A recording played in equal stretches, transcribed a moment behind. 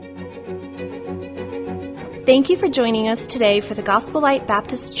Thank you for joining us today for the Gospel Light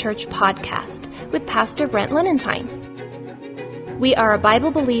Baptist Church podcast with Pastor Brent Lenentine. We are a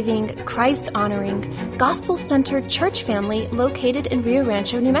Bible-believing, Christ-honoring, gospel-centered church family located in Rio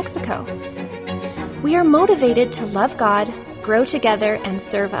Rancho, New Mexico. We are motivated to love God, grow together, and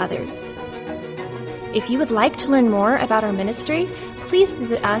serve others. If you would like to learn more about our ministry, please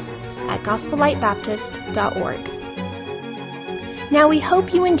visit us at gospellightbaptist.org. Now we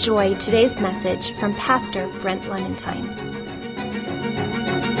hope you enjoy today's message from Pastor Brent Lenentine.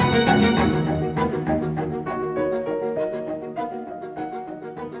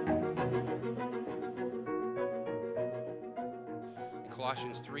 In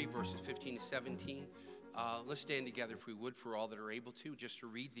Colossians 3, verses 15 to 17, let's stand together if we would for all that are able to, just to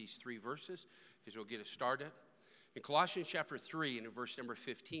read these three verses, because we'll get us started. In Colossians chapter 3 and in verse number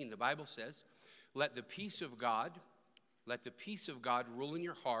 15, the Bible says, Let the peace of God rule in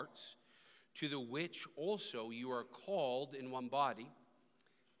your hearts, to the which also you are called in one body,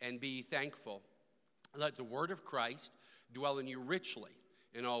 and be ye thankful. Let the word of Christ dwell in you richly,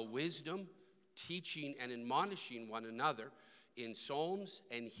 in all wisdom, teaching and admonishing one another in psalms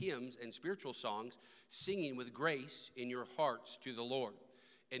and hymns and spiritual songs, singing with grace in your hearts to the Lord.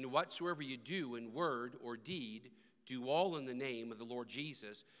 And whatsoever you do in word or deed, do all in the name of the Lord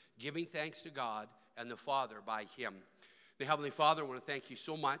Jesus, giving thanks to God and the Father by him. Now, Heavenly Father, I want to thank you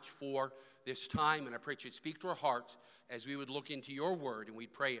so much for this time, and I pray that you'd speak to our hearts as we would look into your word, and we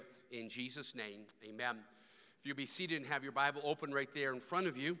pray it in Jesus' name, amen. If you'll be seated and have your Bible open right there in front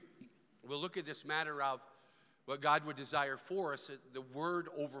of you, we'll look at this matter of what God would desire for us, the word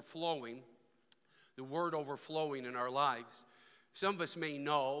overflowing in our lives. Some of us may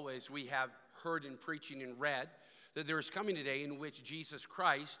know, as we have heard in preaching and read, that there is coming a day in which Jesus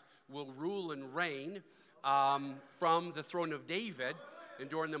Christ will rule and reign from the throne of David, and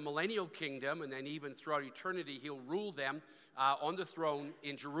during the millennial kingdom, and then even throughout eternity, he'll rule them on the throne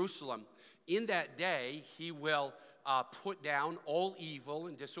in Jerusalem. In that day, he will put down all evil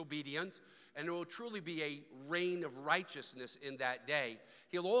and disobedience, and it will truly be a reign of righteousness in that day.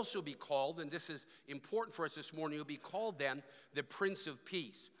 He'll also be called, and this is important for us this morning, he'll be called then the Prince of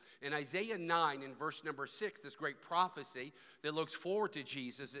Peace. In Isaiah 9, in verse number 6, this great prophecy that looks forward to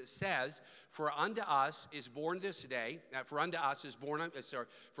Jesus, it says, For unto us a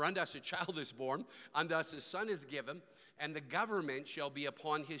child is born, unto us a son is given, and the government shall be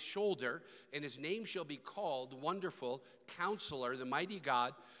upon his shoulder, and his name shall be called Wonderful, Counselor, the Mighty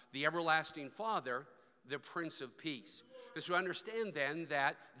God, the Everlasting Father, the Prince of Peace. And so understand then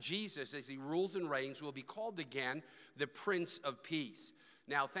that Jesus, as he rules and reigns, will be called again the Prince of Peace.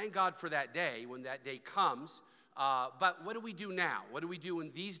 Now, thank God for that day, when that day comes. But what do we do now? What do we do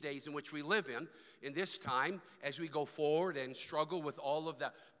in these days in which we live in this time, as we go forward and struggle with all of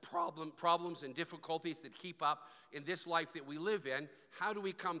the problems and difficulties that keep up in this life that we live in? How do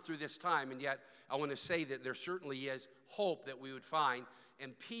we come through this time? And yet, I want to say that there certainly is hope that we would find,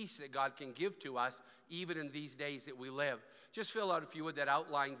 and peace that God can give to us even in these days that we live. Just fill out, if you would, that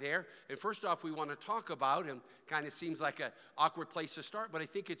outline there. And first off, we want to talk about, and kind of seems like an awkward place to start, but I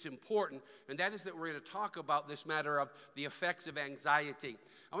think it's important, and that is that we're going to talk about this matter of the effects of anxiety.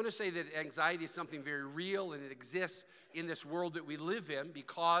 I want to say that anxiety is something very real, and it exists in this world that we live in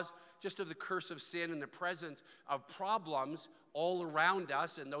because just of the curse of sin and the presence of problems all around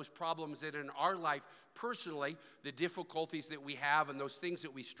us, and those problems that in our life personally, the difficulties that we have and those things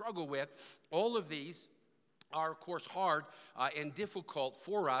that we struggle with, all of these are, of course, hard and difficult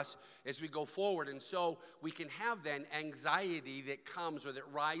for us as we go forward. And so we can have then anxiety that comes or that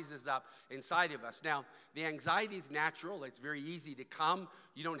rises up inside of us. Now, the anxiety is natural. It's very easy to come.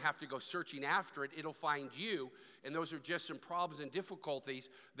 You don't have to go searching after it. It'll find you. And those are just some problems and difficulties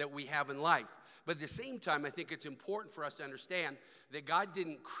that we have in life. But at the same time, I think it's important for us to understand that God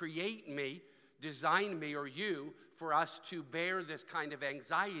didn't create me, design me, or you for us to bear this kind of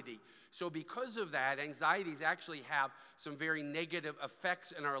anxiety. So because of that, anxieties actually have some very negative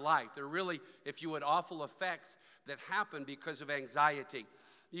effects in our life. They're really, if you would, awful effects that happen because of anxiety.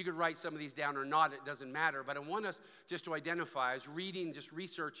 You could write some of these down or not, it doesn't matter. But I want us just to identify. I was reading, just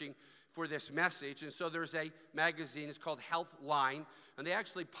researching for this message. And so there's a magazine, it's called Healthline. And they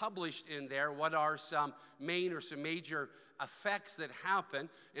actually published in there what are some major effects that happen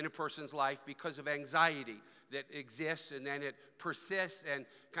in a person's life because of anxiety that exists, and then it persists and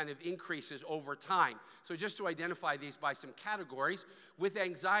kind of increases over time. So just to identify these by some categories, with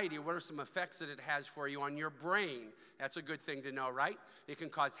anxiety, what are some effects that it has for you on your brain? That's a good thing to know, right? It can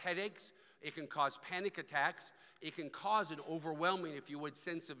cause headaches, it can cause panic attacks, it can cause an overwhelming, if you would,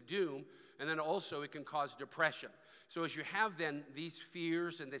 sense of doom, and then also it can cause depression. So as you have then these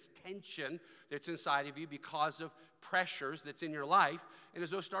fears and this tension that's inside of you because of pressures that's in your life, and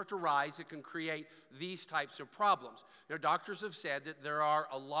as those start to rise, it can create these types of problems. Doctors have said that there are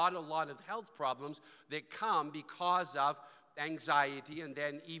a lot of health problems that come because of anxiety and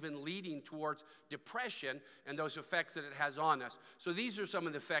then even leading towards depression and those effects that it has on us. So these are some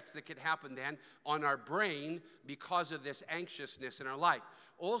of the effects that could happen then on our brain because of this anxiousness in our life.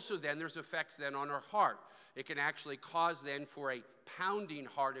 Also then there's effects then on our heart. It can actually cause then for a pounding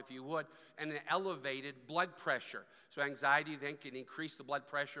heart, if you would, and an elevated blood pressure. So anxiety then can increase the blood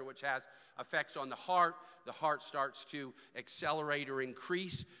pressure, which has effects on the heart. The heart starts to accelerate or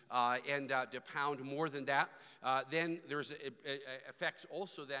increase and to pound more than that. Then there's effects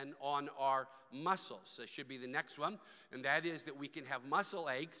also then on our muscles. That should be the next one, and that is that we can have muscle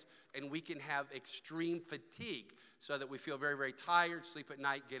aches and we can have extreme fatigue, so that we feel very, very tired, sleep at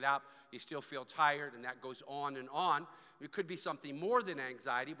night, get up, you still feel tired, and that goes on and on. It could be something more than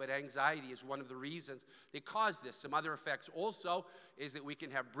anxiety, but anxiety is one of the reasons that cause this. Some other effects also is that we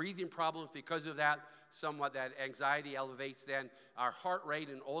can have breathing problems because of that. Somewhat that anxiety elevates then our heart rate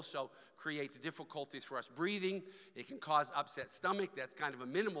and also creates difficulties for us breathing. It can cause upset stomach. That's kind of a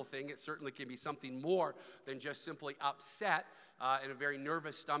minimal thing. It certainly can be something more than just simply upset and a very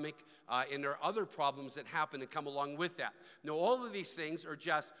nervous stomach. And there are other problems that happen and come along with that. Now, all of these things are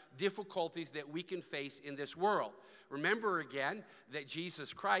just difficulties that we can face in this world. Remember again that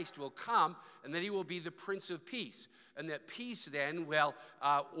Jesus Christ will come and that he will be the Prince of Peace. And that peace then will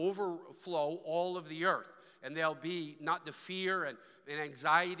overflow all of the earth. And there'll be not the fear and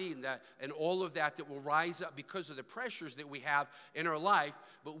anxiety and all of that will rise up because of the pressures that we have in our life.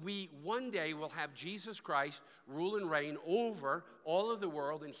 But we one day will have Jesus Christ rule and reign over all of the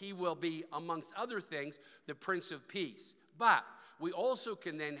world. And he will be, amongst other things, the Prince of Peace. But we also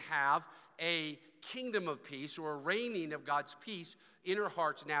can then have a kingdom of peace or a reigning of God's peace in our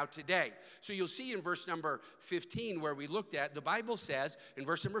hearts now today. So you'll see in verse number 15 where we looked at, the Bible says in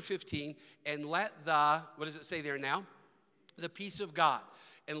verse number 15, and let the, what does it say there now? The peace of God.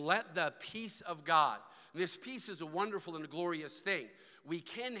 And let the peace of God. This peace is a wonderful and a glorious thing. We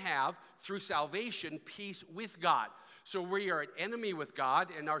can have, through salvation, peace with God. So we are at enemy with God,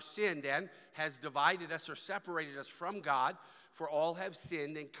 and our sin then has divided us or separated us from God. For all have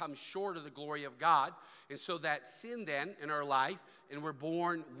sinned and come short of the glory of God. And so that sin then in our life, and we're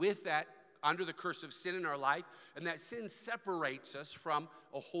born with that under the curse of sin in our life, and that sin separates us from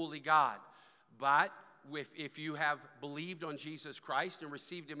a holy God. But if you have believed on Jesus Christ and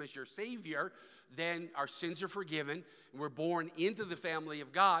received him as your Savior, then our sins are forgiven. We're born into the family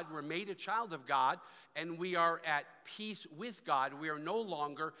of God. We're made a child of God, and we are at peace with God. We are no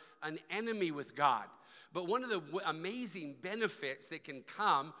longer an enemy with God. But one of the amazing benefits that can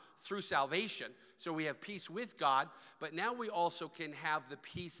come through salvation, so we have peace with God, but now we also can have the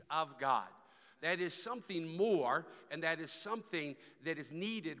peace of God. That is something more, and that is something that is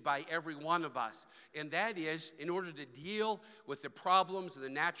needed by every one of us. And that is, in order to deal with the problems and the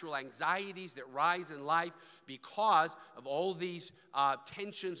natural anxieties that rise in life because of all these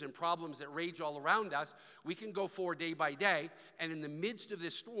tensions and problems that rage all around us, we can go forward day by day, and in the midst of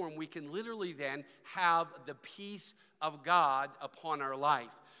this storm, we can literally then have the peace of God upon our life.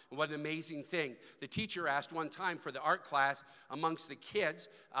 What an amazing thing. The teacher asked one time for the art class amongst the kids,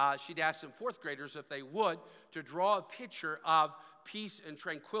 she'd asked some fourth graders if they would, to draw a picture of peace and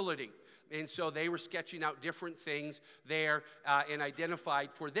tranquility. And so they were sketching out different things there and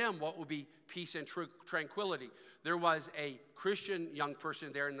identified for them what would be peace and tranquility. There was a Christian young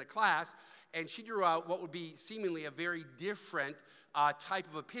person there in the class, and she drew out what would be seemingly a very different type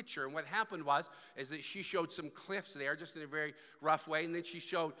of a picture. And what happened is that she showed some cliffs there, just in a very rough way, and then she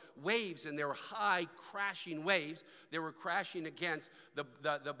showed waves, and there were high crashing waves. They were crashing against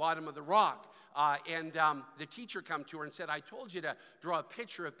the bottom of the rock. And the teacher come to her and said, I told you to draw a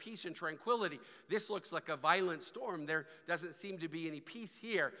picture of peace and tranquility. This looks like a violent storm. There doesn't seem to be any peace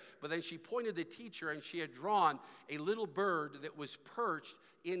here. But then she pointed the teacher, and she had drawn a little bird that was perched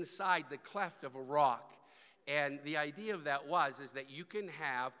inside the cleft of a rock. And the idea of that is that you can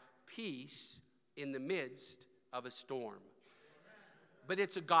have peace in the midst of a storm. But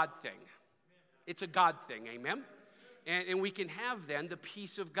it's a God thing. It's a God thing, amen? And we can have then the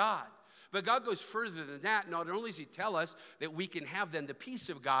peace of God. But God goes further than that. Not only does he tell us that we can have then the peace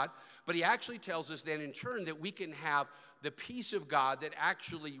of God, but he actually tells us then in turn that we can have the peace of God that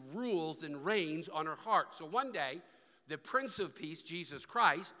actually rules and reigns on our heart. So one day, the Prince of Peace, Jesus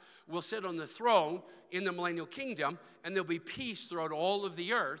Christ, will sit on the throne in the millennial kingdom, and there'll be peace throughout all of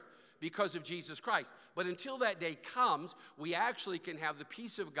the earth because of Jesus Christ. But until that day comes, we actually can have the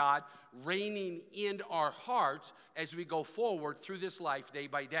peace of God reigning in our hearts as we go forward through this life day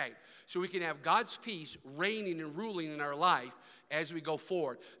by day. So we can have God's peace reigning and ruling in our life as we go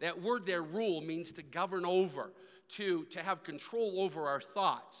forward. That word there, rule, means to govern over, to have control over our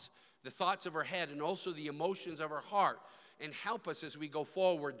thoughts, the thoughts of our head, and also the emotions of our heart, and help us as we go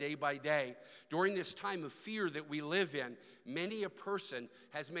forward day by day. During this time of fear that we live in, many a person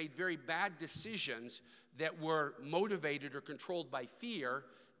has made very bad decisions that were motivated or controlled by fear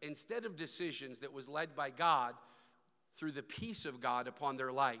instead of decisions that was led by God through the peace of God upon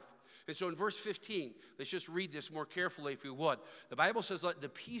their life. And so in verse 15, let's just read this more carefully if we would. The Bible says, let the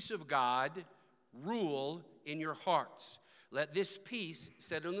peace of God rule in your hearts. Let this peace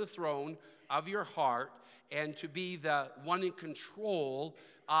sit on the throne of your heart, and to be the one in control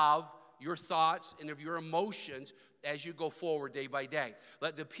of your thoughts and of your emotions as you go forward day by day.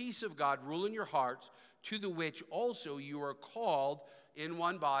 Let the peace of God rule in your hearts, to the which also you are called in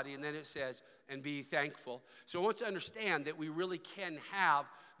one body. And then it says, and be thankful. So I want to understand that we really can have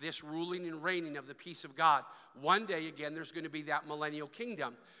this ruling and reigning of the peace of God. One day, again, there's going to be that millennial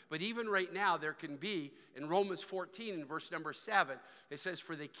kingdom. But even right now, there can be, in Romans 14, in verse number 7, it says,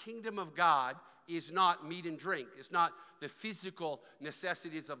 for the kingdom of God is not meat and drink. It's not the physical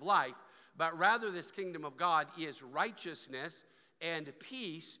necessities of life, but rather this kingdom of God is righteousness and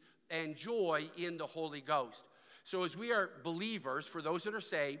peace and joy in the Holy Ghost. So as we are believers, for those that are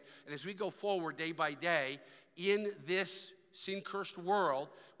saved, and as we go forward day by day in this sin-cursed world,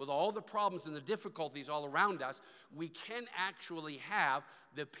 with all the problems and the difficulties all around us, we can actually have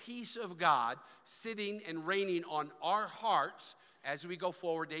the peace of God sitting and reigning on our hearts as we go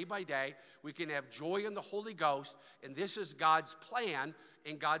forward day by day. We can have joy in the Holy Ghost, and this is God's plan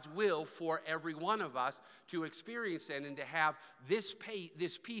and God's will for every one of us to experience it and to have this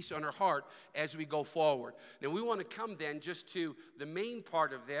peace on our heart as we go forward. Now, we want to come then just to the main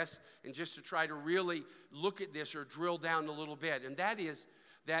part of this and just to try to really look at this or drill down a little bit, and that is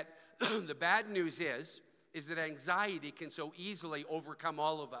that the bad news is that anxiety can so easily overcome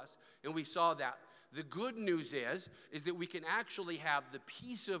all of us, and we saw that. The good news is that we can actually have the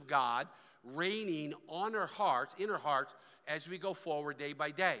peace of God reigning on our hearts, in our hearts, as we go forward day by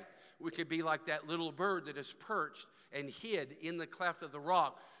day. We could be like that little bird that is perched and hid in the cleft of the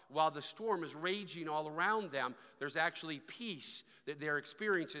rock while the storm is raging all around them. There's actually peace that they're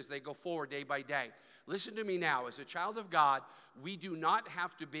experiencing as they go forward day by day. Listen to me now. As a child of God, we do not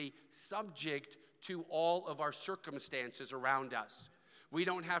have to be subject to all of our circumstances around us. We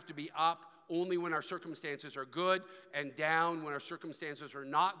don't have to be up only when our circumstances are good and down when our circumstances are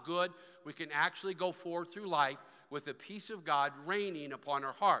not good. We can actually go forward through life with the peace of God reigning upon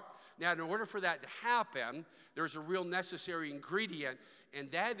our heart. Now, in order for that to happen, there's a real necessary ingredient, and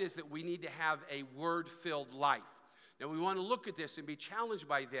that is that we need to have a word-filled life. Now, we want to look at this and be challenged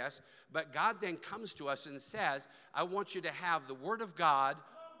by this, but God then comes to us and says, I want you to have the Word of God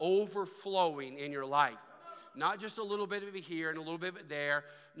overflowing in your life. Not just a little bit of it here and a little bit of it there,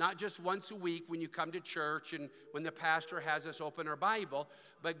 not just once a week when you come to church and when the pastor has us open our Bible,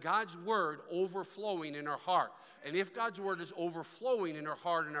 but God's Word overflowing in our heart. And if God's Word is overflowing in our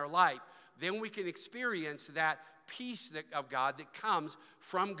heart and our life, then we can experience that peace of God that comes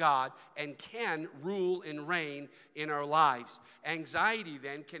from God and can rule and reign in our lives. Anxiety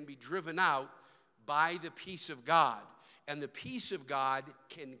then can be driven out by the peace of God. And the peace of God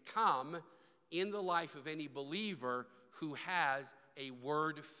can come in the life of any believer who has a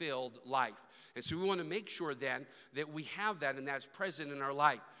word-filled life. And so we want to make sure then that we have that and that's present in our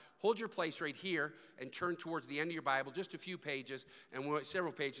life. Hold your place right here and turn towards the end of your Bible, just a few pages, and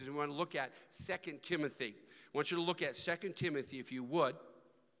several pages, and we want to look at 2 Timothy. I want you to look at 2 Timothy, if you would,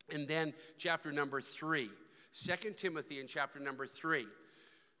 and then chapter number 3. 2 Timothy in chapter number 3.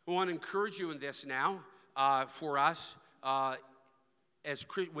 I want to encourage you in this now for us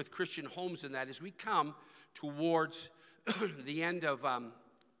with Christian Homes in that as we come towards the end of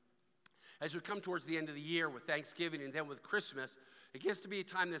the year with Thanksgiving and then with Christmas, it gets to be a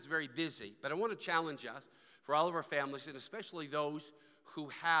time that's very busy. But I want to challenge us for all of our families, and especially those who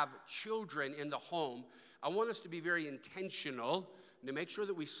have children in the home. I want us to be very intentional and to make sure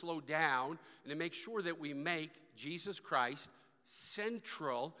that we slow down and to make sure that we make Jesus Christ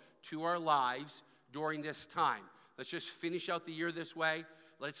central to our lives during this time. Let's just finish out the year this way.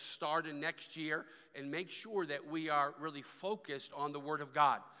 Let's start in next year and make sure that we are really focused on the Word of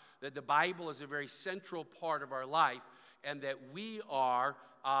God, that the Bible is a very central part of our life, and that we are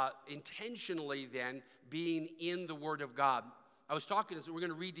intentionally then being in the Word of God. I was talking, we're going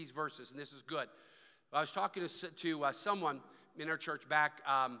to read these verses, and this is good. I was talking to someone in our church back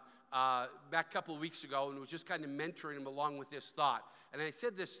back a couple of weeks ago and was just kind of mentoring him along with this thought. And I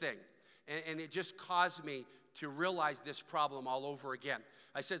said this thing, and it just caused me to realize this problem all over again.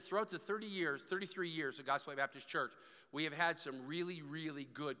 I said throughout the 33 years of Gospel Light Baptist Church, we have had some really, really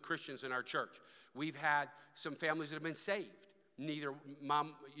good Christians in our church. We've had some families that have been saved. Neither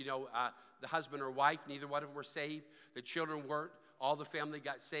mom, the husband or wife, neither one of them were saved. The children weren't. All the family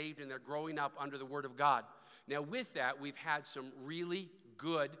got saved, and they're growing up under the Word of God. Now, with that, we've had some really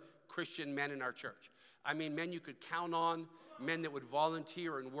good Christian men in our church. I mean, men you could count on, men that would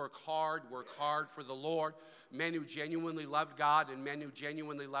volunteer and work hard for the Lord, men who genuinely loved God, and men who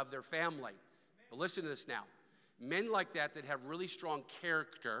genuinely loved their family. But listen to this now. Men like that have really strong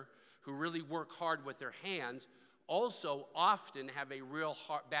character, who really work hard with their hands, also often have a real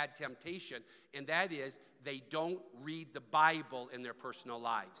bad temptation, and that is they don't read the Bible in their personal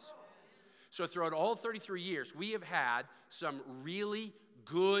lives. So throughout all 33 years, we have had some really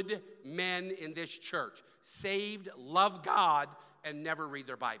good men in this church, saved, love God, and never read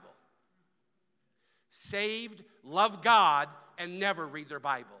their Bible. Saved, love God, and never read their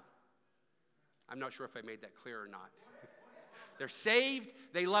Bible. I'm not sure if I made that clear or not. They're saved,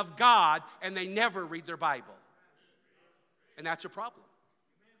 they love God, and they never read their Bible. And that's a problem.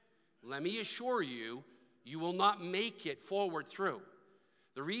 Let me assure you, you will not make it forward through.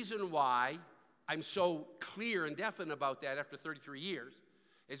 The reason why I'm so clear and definite about that after 33 years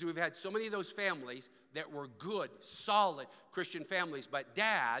is we've had so many of those families that were good, solid Christian families, but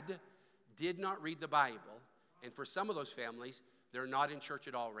dad did not read the Bible. And for some of those families, they're not in church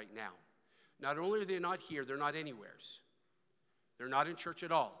at all right now. Not only are they not here, they're not anywheres. They're not in church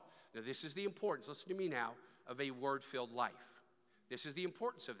at all. Now, this is the importance, listen to me now, of a word-filled life. This is the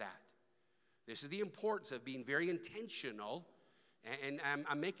importance of that. This is the importance of being very intentional. And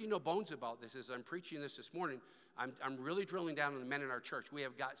I'm making no bones about this as I'm preaching this morning. I'm really drilling down on the men in our church. We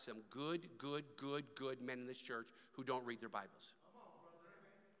have got some good men in this church who don't read their Bibles.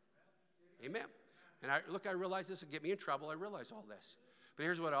 Amen. And I realize this will get me in trouble. I realize all this. But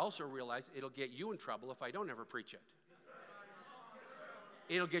here's what I also realize. It'll get you in trouble if I don't ever preach it.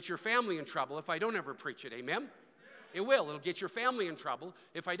 It'll get your family in trouble if I don't ever preach it. Amen? It will. It'll get your family in trouble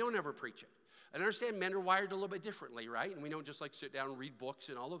if I don't ever preach it. And I understand men are wired a little bit differently, right? And we don't just like sit down and read books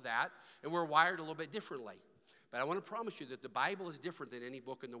and all of that. And we're wired a little bit differently. But I want to promise you that the Bible is different than any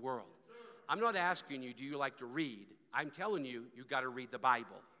book in the world. I'm not asking you, do you like to read? I'm telling you, you got to read the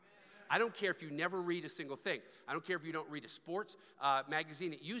Bible. I don't care if you never read a single thing. I don't care if you don't read a sports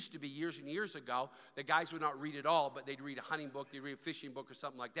magazine. It used to be years and years ago that guys would not read at all, but they'd read a hunting book, they'd read a fishing book or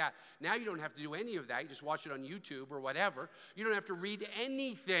something like that. Now you don't have to do any of that. You just watch it on YouTube or whatever. You don't have to read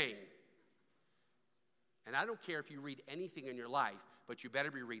anything. And I don't care if you read anything in your life, but you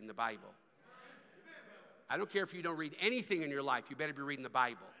better be reading the Bible. I don't care if you don't read anything in your life, you better be reading the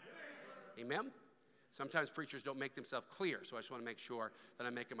Bible. Amen? Sometimes preachers don't make themselves clear, so I just want to make sure that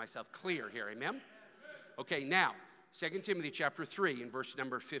I'm making myself clear here. Amen? Okay, now, 2 Timothy chapter 3 and verse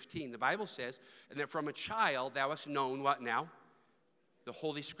number 15. The Bible says, and that from a child thou hast known what now? The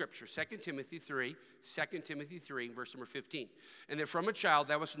Holy Scripture. 2 Timothy 3 verse number 15. And that from a child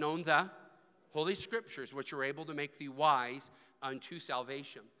thou hast known the Holy Scriptures, which are able to make thee wise unto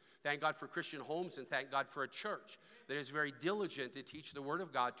salvation. Thank God for Christian homes, and thank God for a church that is very diligent to teach the Word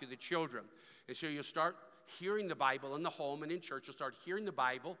of God to the children. And so you'll start hearing the Bible in the home and in church. You'll start hearing the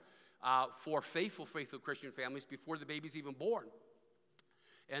Bible for faithful Christian families before the baby's even born.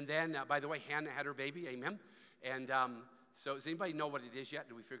 And then, by the way, Hannah had her baby, amen. And so does anybody know what it is yet?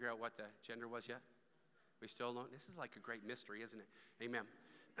 Did we figure out what the gender was yet? We still don't? This is like a great mystery, isn't it? Amen.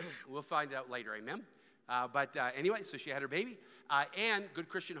 We'll find out later, amen. But anyway, so she had her baby. And good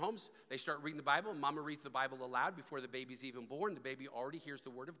Christian homes, they start reading the Bible. Mama reads the Bible aloud before the baby's even born. The baby already hears the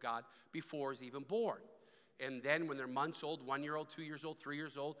Word of God before he's even born. And then when they're months old, 1 year old, 2 years old, 3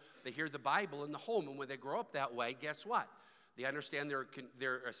 years old, they hear the Bible in the home. And when they grow up that way, guess what? They understand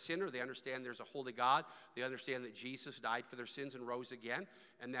they're a sinner. They understand there's a holy God. They understand that Jesus died for their sins and rose again.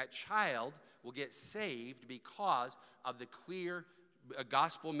 And that child will get saved because of the clear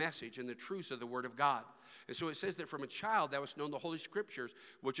gospel message and the truths of the Word of God. And so it says that from a child thou hast known the Holy Scriptures,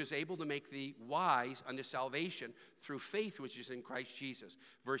 which is able to make thee wise unto salvation through faith which is in Christ Jesus.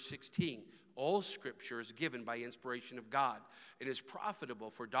 Verse 16, all Scripture is given by inspiration of God. It is profitable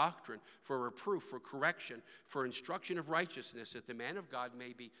for doctrine, for reproof, for correction, for instruction of righteousness, that the man of God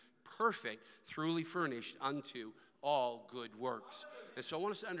may be perfect, truly furnished unto all good works. And so I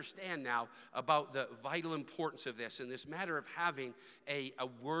want us to understand now about the vital importance of this and this matter of having a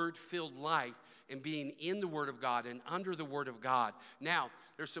word-filled life and being in the Word of God and under the Word of God. Now,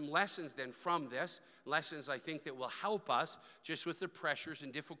 there's some lessons then from this, lessons I think that will help us just with the pressures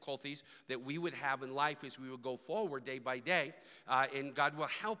and difficulties that we would have in life as we would go forward day by day, and God will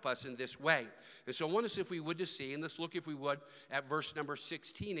help us in this way. And so I want us, if we would, to see, and let's look, if we would, at verse number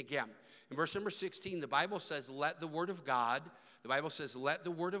 16 again. In verse number 16, the Bible says, let the Word of God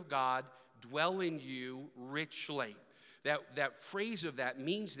dwell in you richly. That phrase of that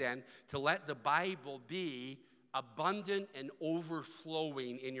means then to let the Bible be abundant and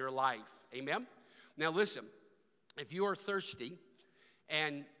overflowing in your life. Amen? Now listen, if you are thirsty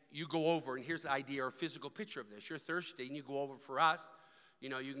and you go over, and here's the idea or a physical picture of this. You're thirsty and you go over, for us, you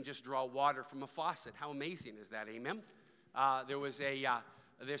know, you can just draw water from a faucet. How amazing is that? Amen? There was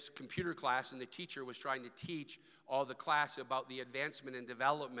this computer class, and the teacher was trying to teach all the class about the advancement and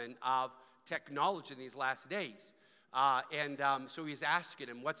development of technology in these last days. So he's asking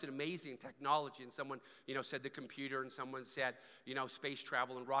him, what's an amazing technology? And someone, said the computer, and someone said, space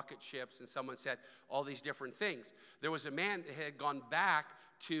travel and rocket ships, and someone said all these different things. There was a man that had gone back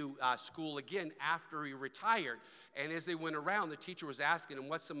to school again after he retired. And as they went around, the teacher was asking him,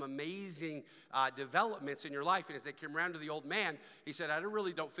 what's some amazing developments in your life? And as they came around to the old man, he said, I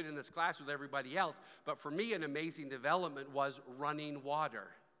really don't fit in this class with everybody else, but for me, an amazing development was running water.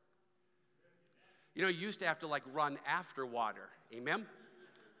 You used to have to run after water, amen?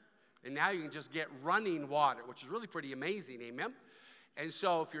 And now you can just get running water, which is really pretty amazing, amen? And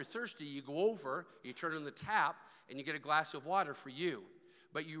so if you're thirsty, you go over, you turn on the tap, and you get a glass of water for you.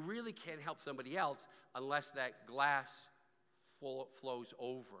 But you really can't help somebody else unless that glass flows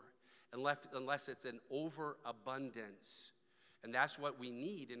over, unless it's an overabundance. And that's what we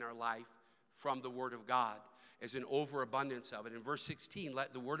need in our life from the Word of God, is an overabundance of it. In verse 16,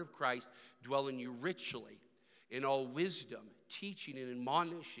 let the word of Christ dwell in you richly, in all wisdom, teaching and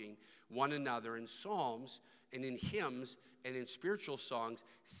admonishing one another in psalms and in hymns and in spiritual songs,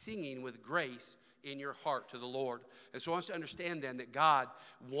 singing with grace in your heart to the Lord. And so I want us to understand then that God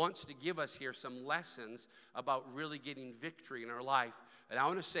wants to give us here some lessons about really getting victory in our life. And I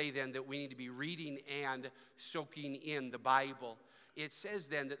want to say then that we need to be reading and soaking in the Bible. It says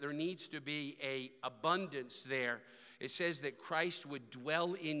then that there needs to be an abundance there. It says that Christ would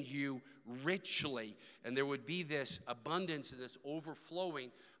dwell in you richly, and there would be this abundance and this overflowing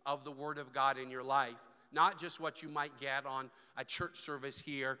of the Word of God in your life. Not just what you might get on a church service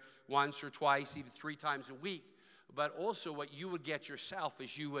here once or twice, even 3 times a week, but also what you would get yourself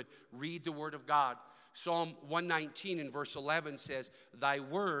as you would read the Word of God. Psalm 119 in verse 11 says, thy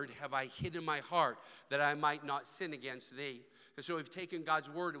word have I hid in my heart, that I might not sin against thee. And so we've taken God's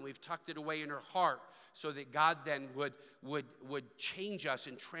word and we've tucked it away in our heart so that God then would change us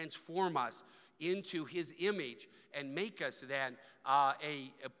and transform us into his image and make us then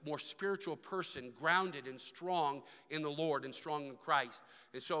a more spiritual person, grounded and strong in the Lord and strong in Christ.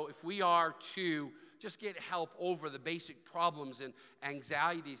 And so if we are to just get help over the basic problems and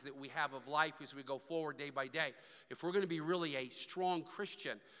anxieties that we have of life as we go forward day by day, if we're going to be really a strong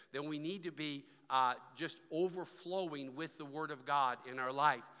Christian, then we need to be just overflowing with the Word of God in our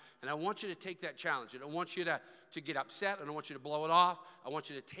life. And I want you to take that challenge. I don't want you to get upset. I don't want you to blow it off. I want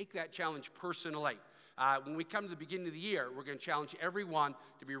you to take that challenge personally. When we come to the beginning of the year, we're going to challenge everyone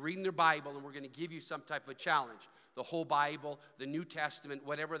to be reading their Bible, and we're going to give you some type of a challenge. The whole Bible, the New Testament,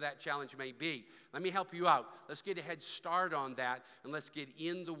 whatever that challenge may be. Let me help you out. Let's get a head start on that, and let's get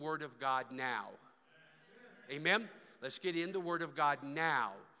in the Word of God now. Amen? Let's get in the Word of God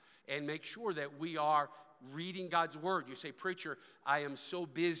now and make sure that we are reading God's Word. You say, preacher, I am so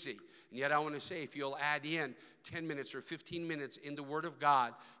busy. And yet I want to say, if you'll add in 10 minutes or 15 minutes in the Word of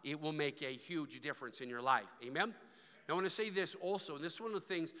God, it will make a huge difference in your life. Amen? Now, I want to say this also, and this is one of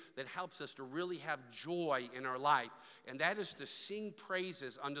the things that helps us to really have joy in our life, and that is to sing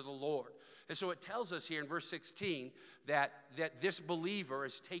praises unto the Lord. And so it tells us here in verse 16 that this believer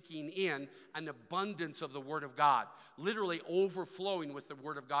is taking in an abundance of the Word of God, literally overflowing with the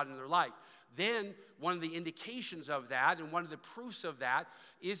Word of God in their life. then one of the indications of that and one of the proofs of that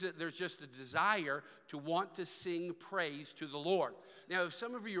is that there's just a desire to want to sing praise to the Lord. Now, if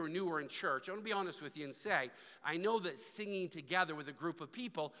some of you are newer in church, I want to be honest with you and say, I know that singing together with a group of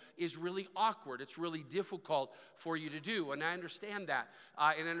people is really awkward. It's really difficult for you to do, and I understand that,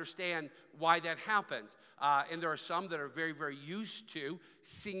 and understand why that happens. And there are some that are very, very used to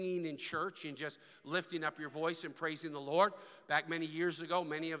singing in church and just lifting up your voice and praising the Lord. Back many years ago,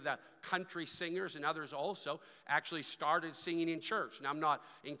 many of the country singers and others also actually started singing in church. Now, I'm not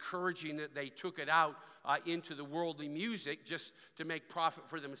encouraging that they took it out into the worldly music just to make profit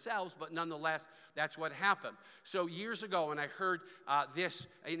for themselves, but nonetheless, that's what happened. So years ago, and I heard this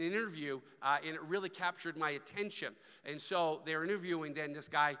in an interview, and it really captured my attention. And so they're interviewing then this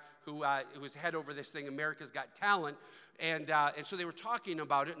guy who was head over this thing, America's Got Talent. And so they were talking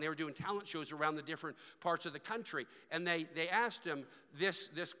about it, and they were doing talent shows around the different parts of the country. And they asked him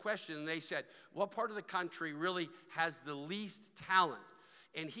this question, and they said, what part of the country really has the least talent?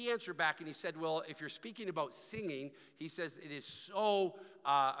 And he answered back, and he said, well, if you're speaking about singing, he says, it is so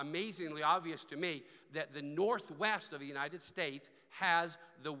amazingly obvious to me that the Northwest of the United States has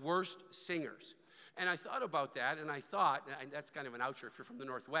the worst singers. And I thought about that, and I thought, and that's kind of an oucher if you're from the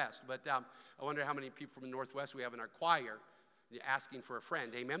Northwest, but I wonder how many people from the Northwest we have in our choir asking for a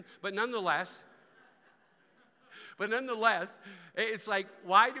friend, amen? But nonetheless, it's like,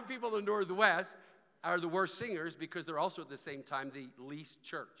 why do people in the Northwest are the worst singers? Because they're also at the same time the least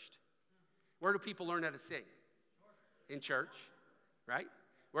churched. Where do people learn how to sing? In church, right?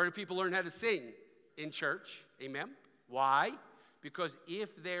 Where do people learn how to sing? In church, amen? Why? Because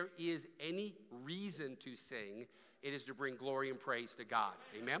if there is any reason to sing, it is to bring glory and praise to God.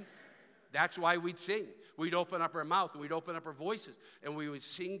 Amen? That's why we'd sing. We'd open up our mouth, and we'd open up our voices, and we would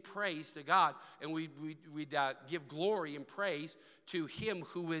sing praise to God, and we'd give glory and praise to Him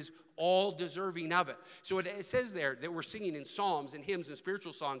who is all deserving of it. So it says there that we're singing in psalms and hymns and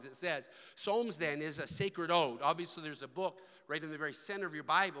spiritual songs. It says Psalms then is a sacred ode. Obviously, there's a book right in the very center of your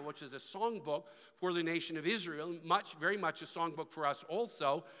Bible, which is a songbook for the nation of Israel, very much a songbook for us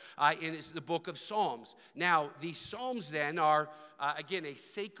also, and it's the book of Psalms. Now, these Psalms then are, again, a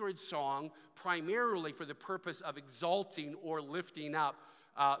sacred song primarily for the purpose of exalting or lifting up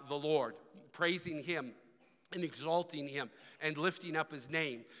the Lord, praising Him and exalting Him and lifting up His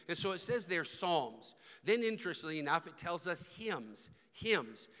name. And so it says there Psalms. Then, interestingly enough, it tells us hymns.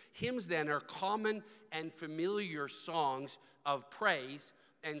 Hymns then are common and familiar songs of praise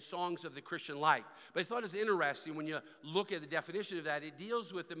and songs of the Christian life. But I thought it was interesting when you look at the definition of that, it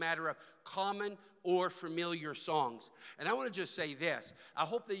deals with the matter of common or familiar songs. And I want to just say this. I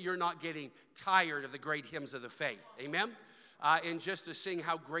hope that you're not getting tired of the great hymns of the faith. Amen? And just to sing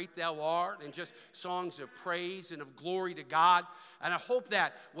how great thou art, and just songs of praise and of glory to God. And I hope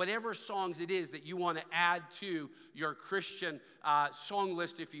that whatever songs it is that you want to add to your Christian song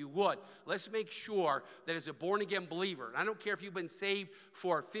list, if you would, let's make sure that as a born-again believer, and I don't care if you've been saved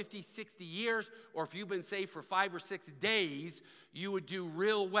for 50, 60 years, or if you've been saved for 5 or 6 days, you would do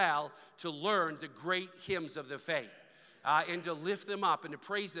real well to learn the great hymns of the faith. And to lift them up and to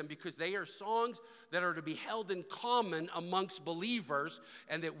praise them, because they are songs that are to be held in common amongst believers,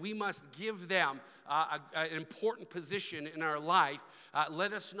 and that we must give them an important position in our life.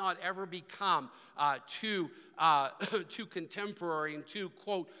 Let us not ever become too contemporary and too,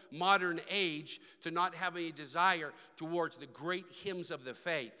 quote, modern age to not have any desire towards the great hymns of the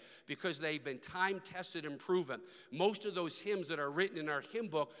faith, because they've been time-tested and proven. Most of those hymns that are written in our hymn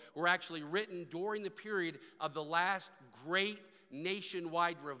book were actually written during the period of the last great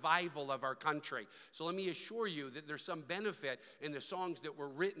nationwide revival of our country. So let me assure you that there's some benefit in the songs that were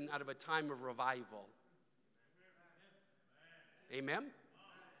written out of a time of revival. Amen?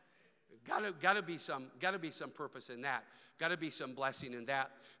 Gotta be some purpose in that. Gotta be some blessing in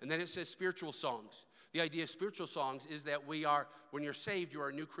that. And then it says spiritual songs. The idea of spiritual songs is that we are, when you're saved, you are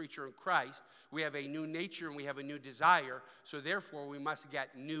a new creature in Christ. We have a new nature and we have a new desire. So therefore, we must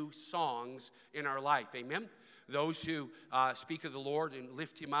get new songs in our life. Amen? Those who speak of the Lord and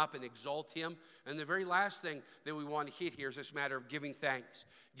lift Him up and exalt Him. And the very last thing that we want to hit here is this matter of giving thanks.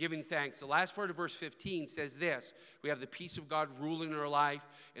 Giving thanks. The last part of verse 15 says this. We have the peace of God ruling in our life.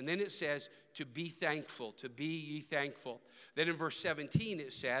 And then it says to be thankful. To be ye thankful. Then in verse 17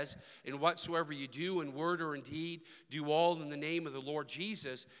 it says, and whatsoever you do in word or in deed, do all in the name of the Lord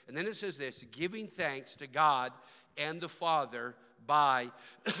Jesus. And then it says this, giving thanks to God and the Father by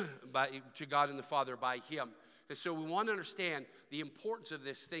Him. And so we want to understand the importance of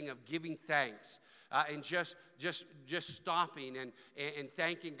this thing of giving thanks and just stopping and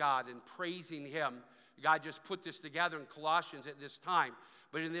thanking God and praising Him. God just put this together in Colossians at this time.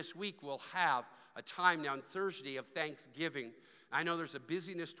 But in this week, we'll have a time now on Thursday of Thanksgiving. I know there's a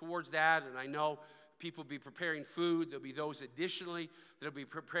busyness towards that, and I know people will be preparing food. There'll be those additionally that will be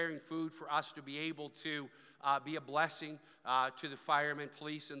preparing food for us to be able to be a blessing to the firemen,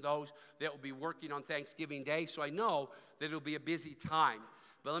 police, and those that will be working on Thanksgiving Day. So I know that it'll be a busy time.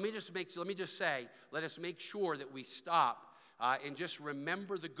 But let me just say, let us make sure that we stop and just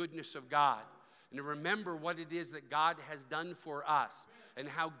remember the goodness of God, and to remember what it is that God has done for us and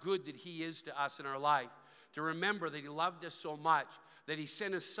how good that He is to us in our life. To remember that He loved us so much that He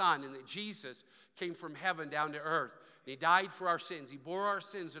sent His Son, and that Jesus came from heaven down to earth. And He died for our sins. He bore our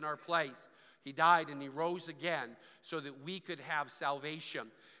sins in our place. He died and He rose again so that we could have salvation.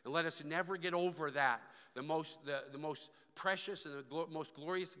 And let us never get over that. The most precious and the most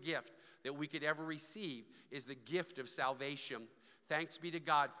glorious gift that we could ever receive is the gift of salvation. Thanks be to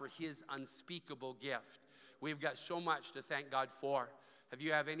God for His unspeakable gift. We've got so much to thank God for. If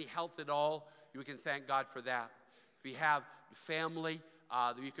you have any health at all, you can thank God for that. If you have family,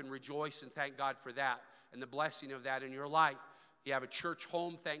 you can rejoice and thank God for that and the blessing of that in your life. You have a church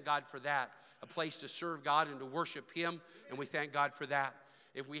home, thank God for that. A place to serve God and to worship Him, and we thank God for that.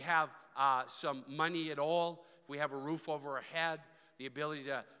 If we have some money at all, if we have a roof over our head, the ability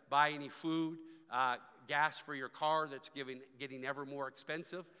to buy any food, gas for your car that's getting ever more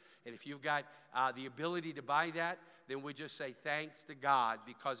expensive, and if you've got the ability to buy that, then we just say thanks to God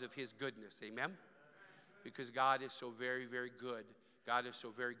because of His goodness. Amen? Because God is so very, very good. God is so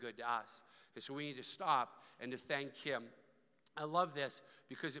very good to us. And so we need to stop and to thank Him. I love this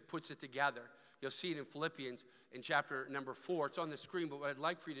because it puts it together. You'll see it in Philippians in chapter number 4. It's on the screen, but what I'd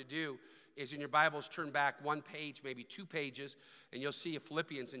like for you to do is in your Bibles, turn back one page, maybe 2 pages, and you'll see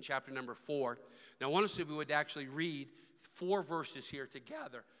Philippians in chapter number 4. Now, I want us, if we would actually read 4 verses here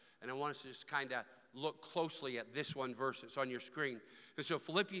together, and I want us to just kind of look closely at this one verse. It's on your screen. And so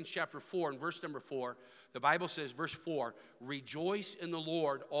Philippians chapter 4 and verse number 4, the Bible says, verse 4, rejoice in the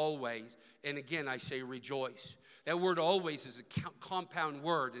Lord always. And again, I say rejoice. That word always is a compound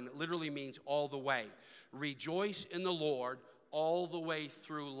word, and it literally means all the way. Rejoice in the Lord all the way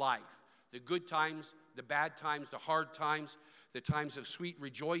through life. The good times, the bad times, the hard times, the times of sweet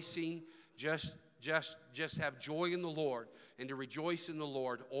rejoicing. Just have joy in the Lord and to rejoice in the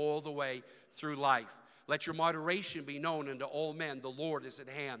Lord all the way through life. Let your moderation be known unto all men. The Lord is at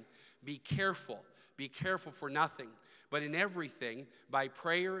hand. Be careful for nothing. But in everything, by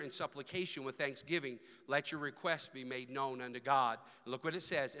prayer and supplication with thanksgiving, let your requests be made known unto God. And look what it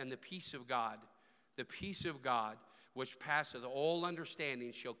says, and the peace of God, which passeth all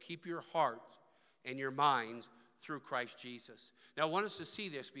understanding, shall keep your hearts and your minds through Christ Jesus. Now, I want us to see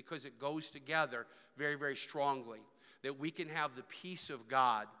this because it goes together very, very strongly, that we can have the peace of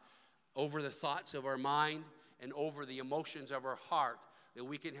God over the thoughts of our mind and over the emotions of our heart, that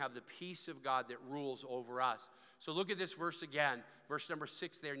we can have the peace of God that rules over us. So look at this verse again, verse number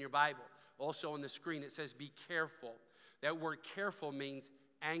 6 there in your Bible. Also on the screen it says, be careful. That word careful means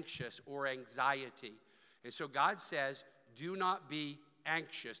anxious or anxiety. And so God says, do not be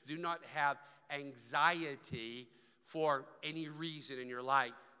anxious. Do not have anxiety for any reason in your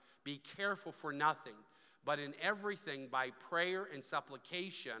life. Be careful for nothing, but in everything by prayer and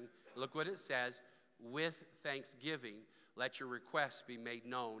supplication, look what it says, with thanksgiving, let your requests be made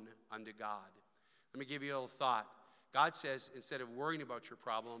known unto God. Let me give you a little thought. God says, instead of worrying about your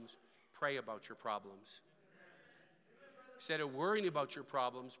problems, pray about your problems. Instead of worrying about your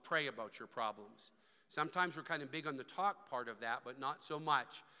problems, pray about your problems. Sometimes we're kind of big on the talk part of that, but not so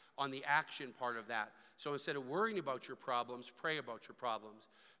much on the action part of that. So instead of worrying about your problems, pray about your problems.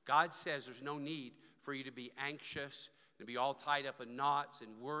 God says there's no need for you to be anxious and be all tied up in knots and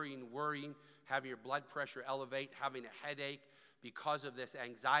worrying, having your blood pressure elevate, having a headache because of this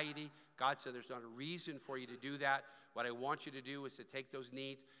anxiety. God said there's not a reason for you to do that. What I want you to do is to take those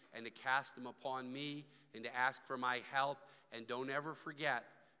needs and to cast them upon me and to ask for my help. And don't ever forget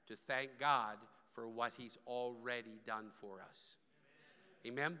to thank God for what He's already done for us.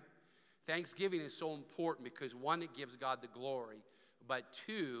 Amen? Thanksgiving is so important because, one, it gives God the glory, but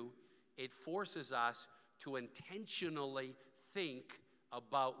two, it forces us to intentionally think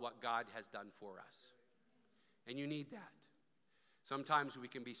about what God has done for us. And you need that. Sometimes we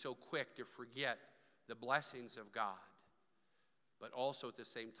can be so quick to forget the blessings of God, but also at the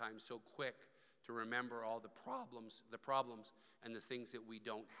same time so quick to remember all the problems and the things that we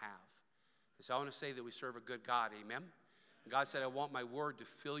don't have. And so I want to say that we serve a good God, amen? And God said, I want my word to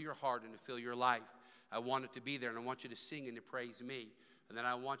fill your heart and to fill your life. I want it to be there, and I want you to sing and to praise me. And then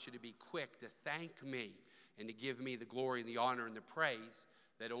I want you to be quick to thank me and to give me the glory and the honor and the praise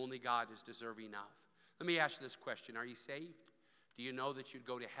that only God is deserving of. Let me ask you this question. Are you saved? Do you know that you'd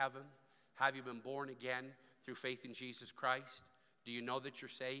go to heaven? Have you been born again through faith in Jesus Christ? Do you know that you're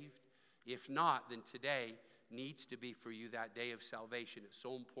saved? If not, then today needs to be for you that day of salvation. It's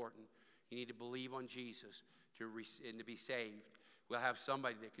so important. You need to believe on Jesus and to be saved. We'll have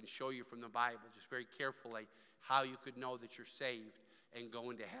somebody that can show you from the Bible just very carefully how you could know that you're saved and go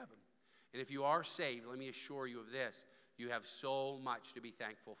into heaven. And if you are saved, let me assure you of this. You have so much to be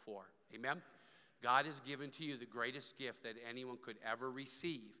thankful for. Amen? God has given to you the greatest gift that anyone could ever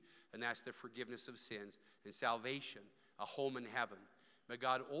receive, and that's the forgiveness of sins and salvation, a home in heaven. But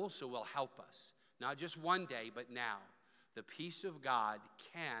God also will help us, not just one day, but now. The peace of God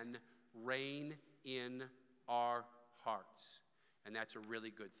can reign in our hearts, and that's a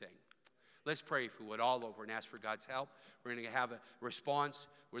really good thing. Let's pray, if we would, all over and ask for God's help. We're going to have a response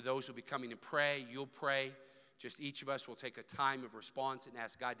where those will be coming to pray. You'll pray. Just each of us will take a time of response and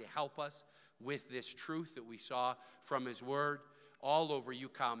ask God to help us with this truth that we saw from His Word. All over you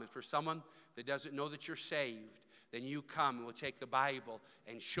come. And for someone that doesn't know that you're saved, then you come and we'll take the Bible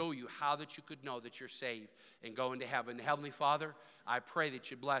and show you how that you could know that you're saved and go into heaven. Heavenly Father, I pray that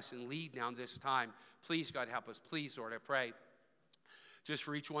you bless and lead now this time. Please, God, help us. Please, Lord, I pray just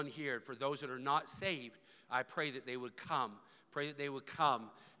for each one here. For those that are not saved, I pray that they would come. Pray that they would come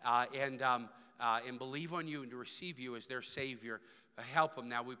and believe on you and to receive you as their Savior. Help them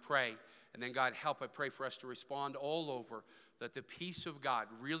now, we pray. And then, God, help, I pray for us to respond all over, that the peace of God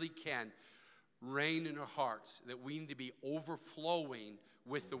really can reign in our hearts, that we need to be overflowing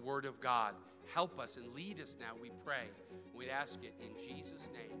with the Word of God. Help us and lead us now, we pray. We'd ask it in Jesus'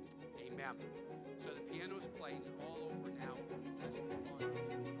 name. Amen. So the piano is playing all over now. Let's respond.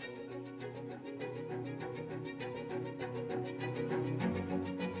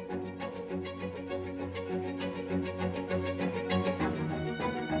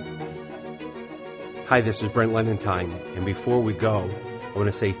 Hi, this is Brent Lenentine, and before we go, I want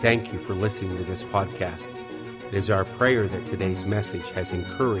to say thank you for listening to this podcast. It is our prayer that today's message has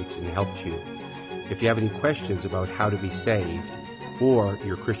encouraged and helped you. If you have any questions about how to be saved or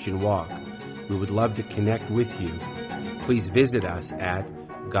your Christian walk, we would love to connect with you. Please visit us at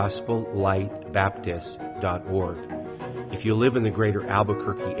gospellightbaptist.org. If you live in the greater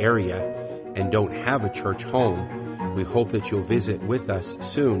Albuquerque area and don't have a church home, we hope that you'll visit with us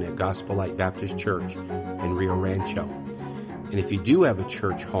soon at Gospel Light Baptist Church in Rio Rancho. And if you do have a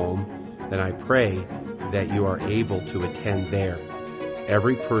church home, then I pray that you are able to attend there.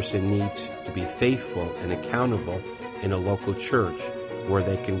 Every person needs to be faithful and accountable in a local church where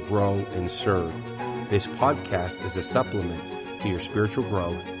they can grow and serve. This podcast is a supplement to your spiritual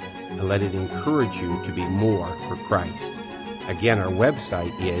growth, and let it encourage you to be more for Christ. Again, our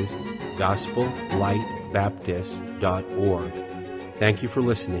website is gospellightbaptist.org. Thank you for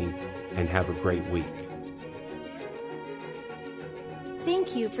listening, and have a great week.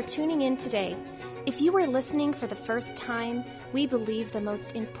 Thank you for tuning in today. If you are listening for the first time, we believe the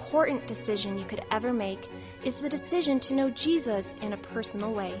most important decision you could ever make is the decision to know Jesus in a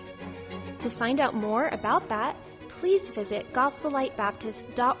personal way. To find out more about that, please visit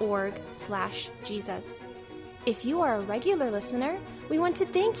gospellightbaptist.org/Jesus. If you are a regular listener, we want to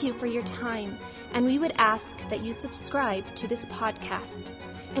thank you for your time, and we would ask that you subscribe to this podcast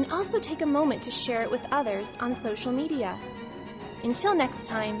and also take a moment to share it with others on social media. Until next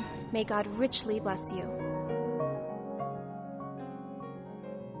time, may God richly bless you.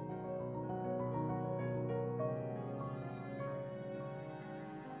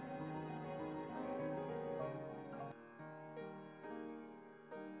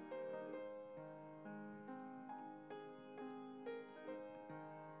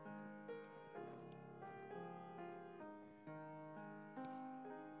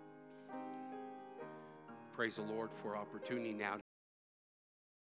 Praise the Lord for opportunity now